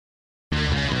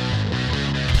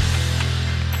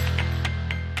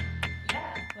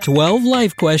12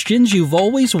 life questions you've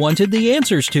always wanted the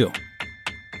answers to.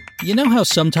 You know how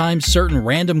sometimes certain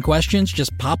random questions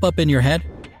just pop up in your head?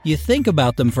 You think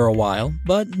about them for a while,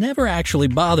 but never actually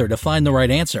bother to find the right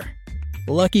answer.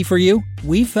 Lucky for you,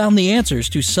 we've found the answers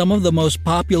to some of the most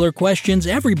popular questions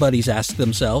everybody's asked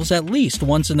themselves at least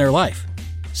once in their life.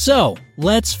 So,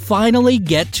 let's finally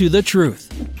get to the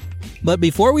truth. But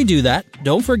before we do that,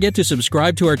 don't forget to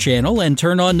subscribe to our channel and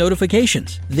turn on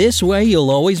notifications. This way you'll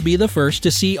always be the first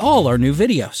to see all our new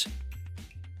videos.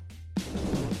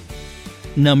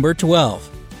 Number 12.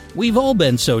 We've all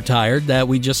been so tired that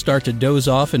we just start to doze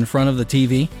off in front of the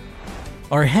TV.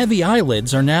 Our heavy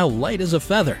eyelids are now light as a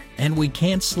feather, and we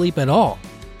can't sleep at all.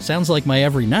 Sounds like my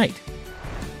every night.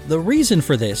 The reason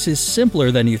for this is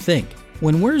simpler than you think.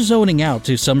 When we're zoning out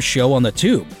to some show on the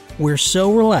tube, we're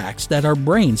so relaxed that our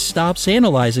brain stops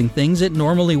analyzing things it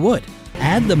normally would.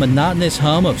 Add the monotonous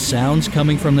hum of sounds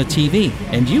coming from the TV,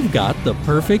 and you've got the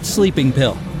perfect sleeping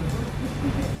pill.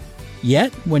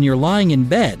 Yet, when you're lying in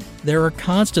bed, there are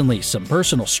constantly some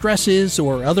personal stresses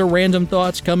or other random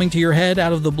thoughts coming to your head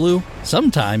out of the blue,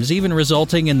 sometimes even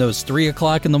resulting in those 3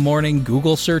 o'clock in the morning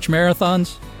Google search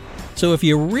marathons. So if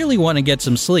you really want to get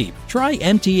some sleep, try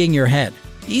emptying your head.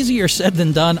 Easier said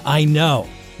than done, I know,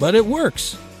 but it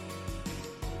works.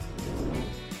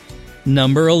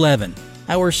 Number 11.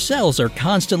 Our cells are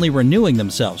constantly renewing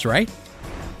themselves, right?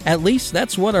 At least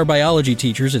that's what our biology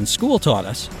teachers in school taught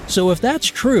us. So if that's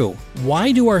true,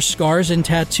 why do our scars and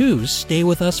tattoos stay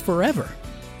with us forever?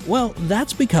 Well,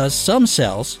 that's because some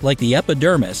cells, like the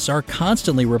epidermis, are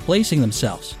constantly replacing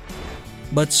themselves.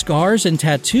 But scars and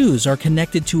tattoos are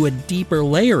connected to a deeper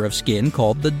layer of skin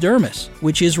called the dermis,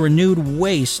 which is renewed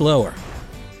way slower.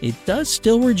 It does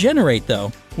still regenerate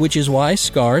though, which is why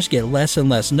scars get less and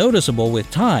less noticeable with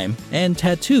time and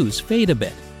tattoos fade a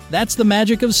bit. That's the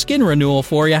magic of skin renewal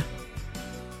for ya.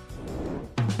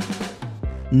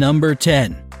 Number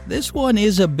 10. This one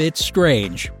is a bit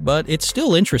strange, but it's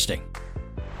still interesting.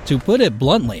 To put it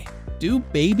bluntly, do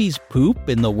babies poop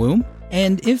in the womb?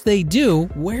 And if they do,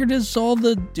 where does all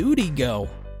the duty go?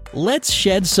 Let's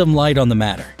shed some light on the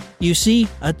matter. You see,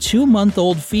 a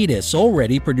 2-month-old fetus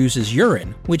already produces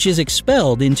urine, which is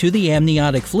expelled into the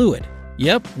amniotic fluid.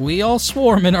 Yep, we all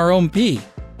swarm in our own pee.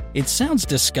 It sounds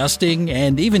disgusting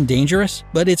and even dangerous,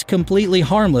 but it's completely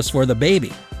harmless for the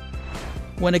baby.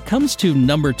 When it comes to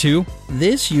number 2,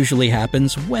 this usually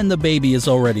happens when the baby is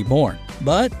already born.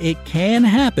 But it can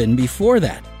happen before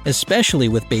that, especially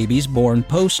with babies born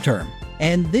post-term.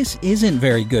 And this isn't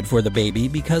very good for the baby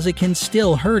because it can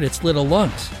still hurt its little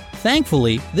lungs.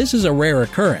 Thankfully, this is a rare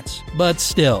occurrence, but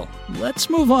still,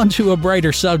 let's move on to a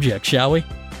brighter subject, shall we?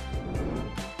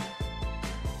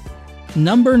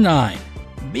 Number 9.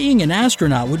 Being an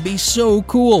astronaut would be so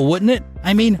cool, wouldn't it?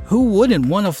 I mean, who wouldn't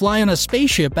want to fly on a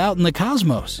spaceship out in the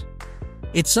cosmos?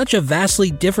 It's such a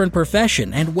vastly different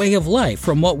profession and way of life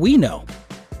from what we know.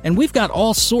 And we've got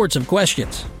all sorts of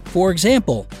questions. For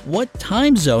example, what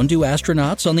time zone do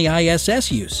astronauts on the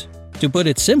ISS use? To put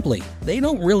it simply, they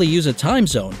don't really use a time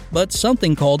zone, but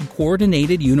something called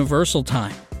Coordinated Universal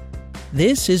Time.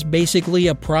 This is basically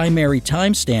a primary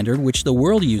time standard which the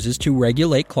world uses to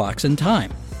regulate clocks and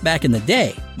time. Back in the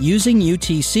day, using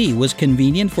UTC was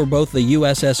convenient for both the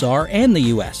USSR and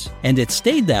the US, and it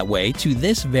stayed that way to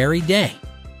this very day.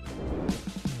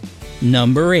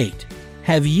 Number 8.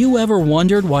 Have you ever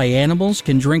wondered why animals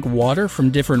can drink water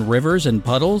from different rivers and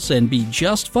puddles and be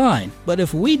just fine, but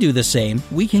if we do the same,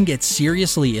 we can get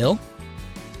seriously ill?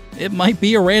 It might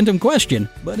be a random question,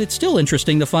 but it's still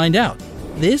interesting to find out.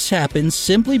 This happens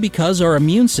simply because our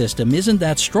immune system isn't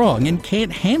that strong and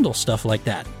can't handle stuff like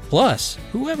that. Plus,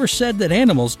 whoever said that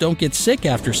animals don't get sick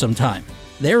after some time?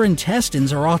 Their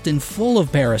intestines are often full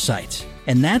of parasites,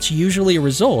 and that's usually a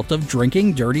result of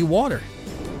drinking dirty water.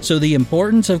 So the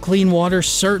importance of clean water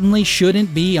certainly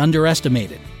shouldn't be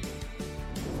underestimated.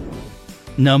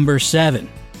 Number 7.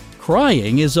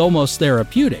 Crying is almost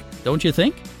therapeutic, don't you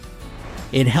think?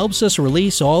 It helps us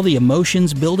release all the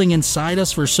emotions building inside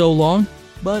us for so long.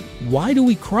 But why do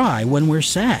we cry when we're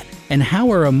sad? And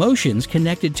how are emotions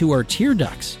connected to our tear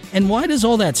ducts? And why does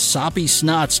all that soppy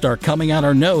snot start coming out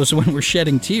our nose when we're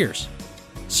shedding tears?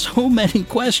 So many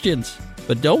questions.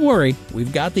 But don't worry,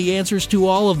 we've got the answers to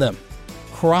all of them.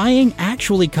 Crying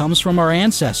actually comes from our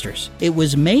ancestors. It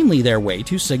was mainly their way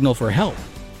to signal for help.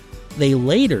 They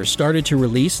later started to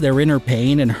release their inner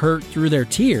pain and hurt through their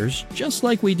tears, just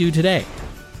like we do today.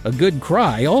 A good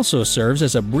cry also serves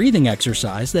as a breathing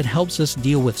exercise that helps us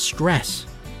deal with stress.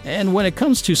 And when it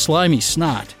comes to slimy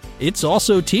snot, it's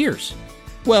also tears.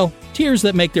 Well, tears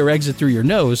that make their exit through your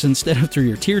nose instead of through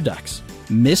your tear ducts.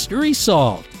 Mystery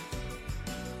solved.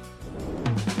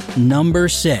 Number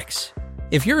 6.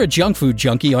 If you're a junk food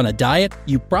junkie on a diet,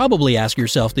 you probably ask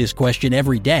yourself this question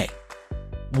every day.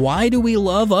 Why do we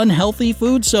love unhealthy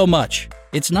food so much?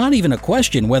 It's not even a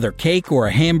question whether cake or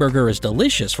a hamburger is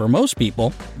delicious for most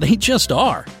people, they just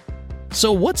are.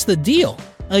 So what's the deal?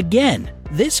 Again,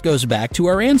 this goes back to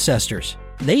our ancestors.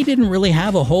 They didn't really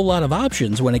have a whole lot of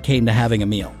options when it came to having a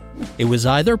meal. It was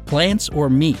either plants or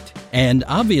meat, and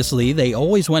obviously they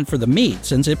always went for the meat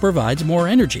since it provides more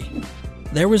energy.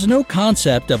 There was no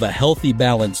concept of a healthy,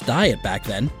 balanced diet back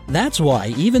then. That's why,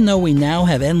 even though we now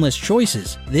have endless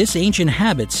choices, this ancient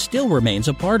habit still remains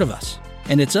a part of us.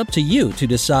 And it's up to you to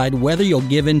decide whether you'll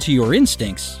give in to your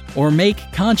instincts or make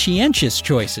conscientious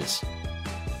choices.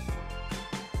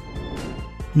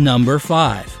 Number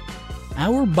 5.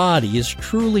 Our body is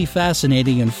truly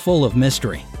fascinating and full of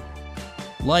mystery.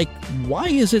 Like, why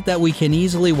is it that we can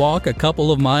easily walk a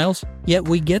couple of miles, yet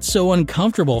we get so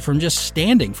uncomfortable from just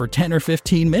standing for 10 or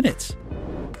 15 minutes?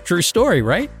 True story,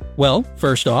 right? Well,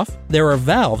 first off, there are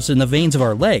valves in the veins of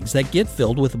our legs that get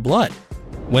filled with blood.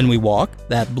 When we walk,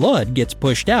 that blood gets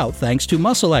pushed out thanks to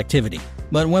muscle activity.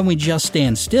 But when we just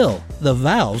stand still, the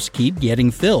valves keep getting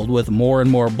filled with more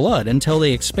and more blood until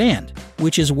they expand,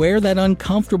 which is where that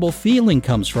uncomfortable feeling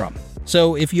comes from.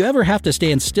 So if you ever have to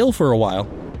stand still for a while,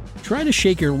 try to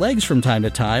shake your legs from time to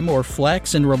time or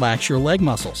flex and relax your leg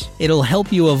muscles. It'll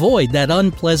help you avoid that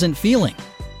unpleasant feeling.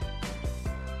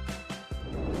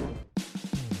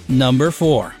 Number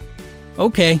 4.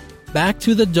 Okay, back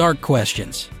to the dark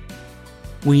questions.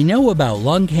 We know about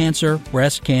lung cancer,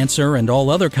 breast cancer, and all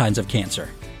other kinds of cancer.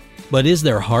 But is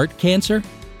there heart cancer?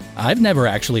 I've never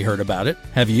actually heard about it.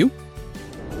 Have you?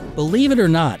 Believe it or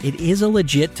not, it is a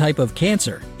legit type of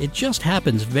cancer. It just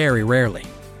happens very rarely.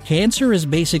 Cancer is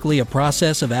basically a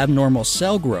process of abnormal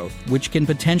cell growth which can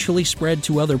potentially spread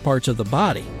to other parts of the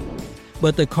body.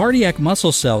 But the cardiac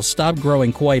muscle cells stop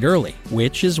growing quite early,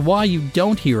 which is why you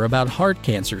don't hear about heart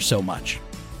cancer so much.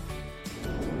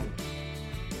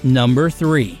 Number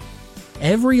 3.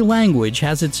 Every language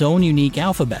has its own unique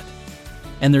alphabet.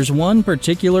 And there's one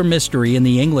particular mystery in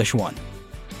the English one.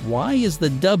 Why is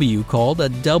the W called a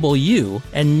W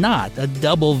and not a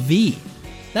double V?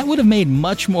 That would have made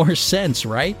much more sense,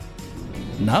 right?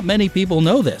 Not many people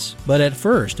know this, but at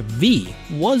first, V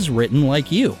was written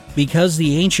like U, because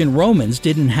the ancient Romans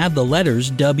didn't have the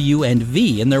letters W and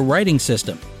V in their writing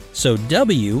system. So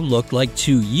W looked like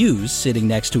two U's sitting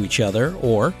next to each other,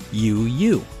 or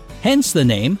UU. Hence the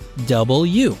name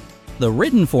W. The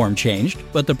written form changed,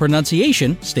 but the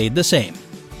pronunciation stayed the same.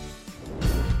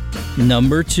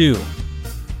 Number 2.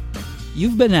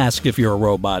 You've been asked if you're a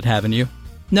robot, haven't you?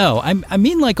 No, I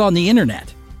mean like on the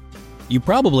internet. You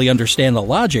probably understand the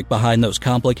logic behind those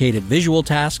complicated visual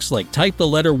tasks like type the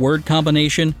letter word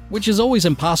combination, which is always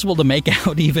impossible to make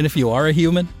out even if you are a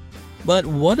human. But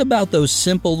what about those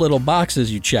simple little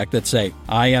boxes you check that say,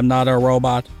 "I am not a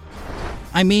robot"?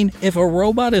 I mean, if a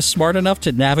robot is smart enough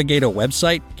to navigate a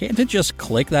website, can't it just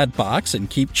click that box and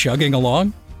keep chugging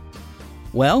along?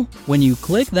 Well, when you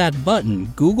click that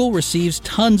button, Google receives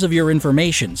tons of your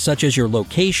information, such as your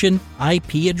location,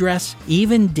 IP address,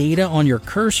 even data on your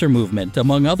cursor movement,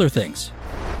 among other things.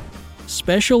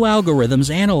 Special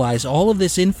algorithms analyze all of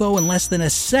this info in less than a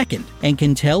second and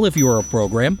can tell if you're a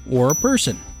program or a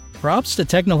person. Props to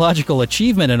technological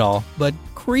achievement and all, but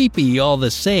creepy all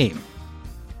the same.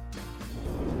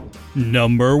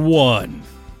 Number 1.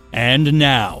 And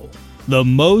now, the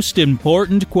most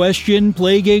important question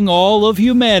plaguing all of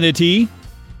humanity.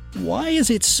 Why is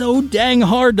it so dang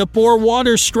hard to pour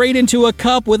water straight into a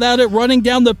cup without it running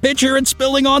down the pitcher and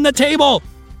spilling on the table?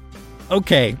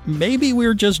 Okay, maybe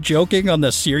we're just joking on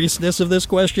the seriousness of this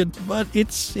question, but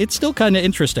it's still kind of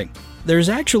interesting. There's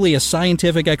actually a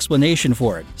scientific explanation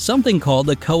for it, something called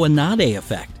the Kohenade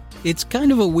effect. It's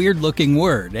kind of a weird-looking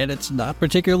word, and it's not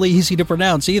particularly easy to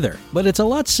pronounce either, but it's a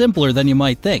lot simpler than you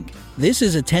might think. This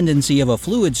is a tendency of a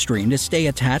fluid stream to stay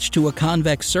attached to a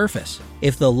convex surface.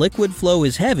 If the liquid flow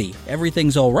is heavy,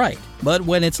 everything's alright, but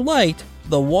when it's light,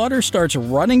 the water starts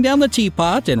running down the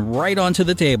teapot and right onto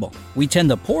the table. We tend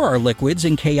to pour our liquids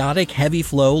in chaotic heavy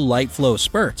flow, light flow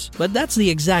spurts, but that's the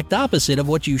exact opposite of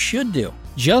what you should do.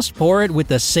 Just pour it with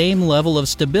the same level of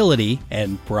stability,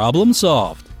 and problem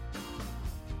solved.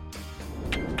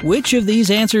 Which of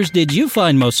these answers did you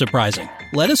find most surprising?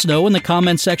 Let us know in the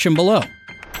comments section below.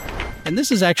 And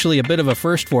this is actually a bit of a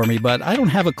first for me, but I don't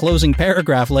have a closing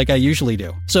paragraph like I usually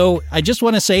do. So I just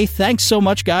want to say thanks so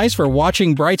much, guys, for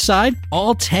watching Brightside.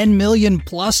 All 10 million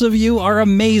plus of you are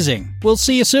amazing. We'll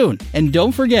see you soon. And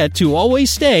don't forget to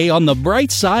always stay on the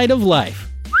bright side of life.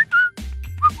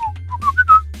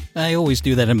 I always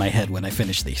do that in my head when I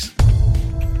finish these.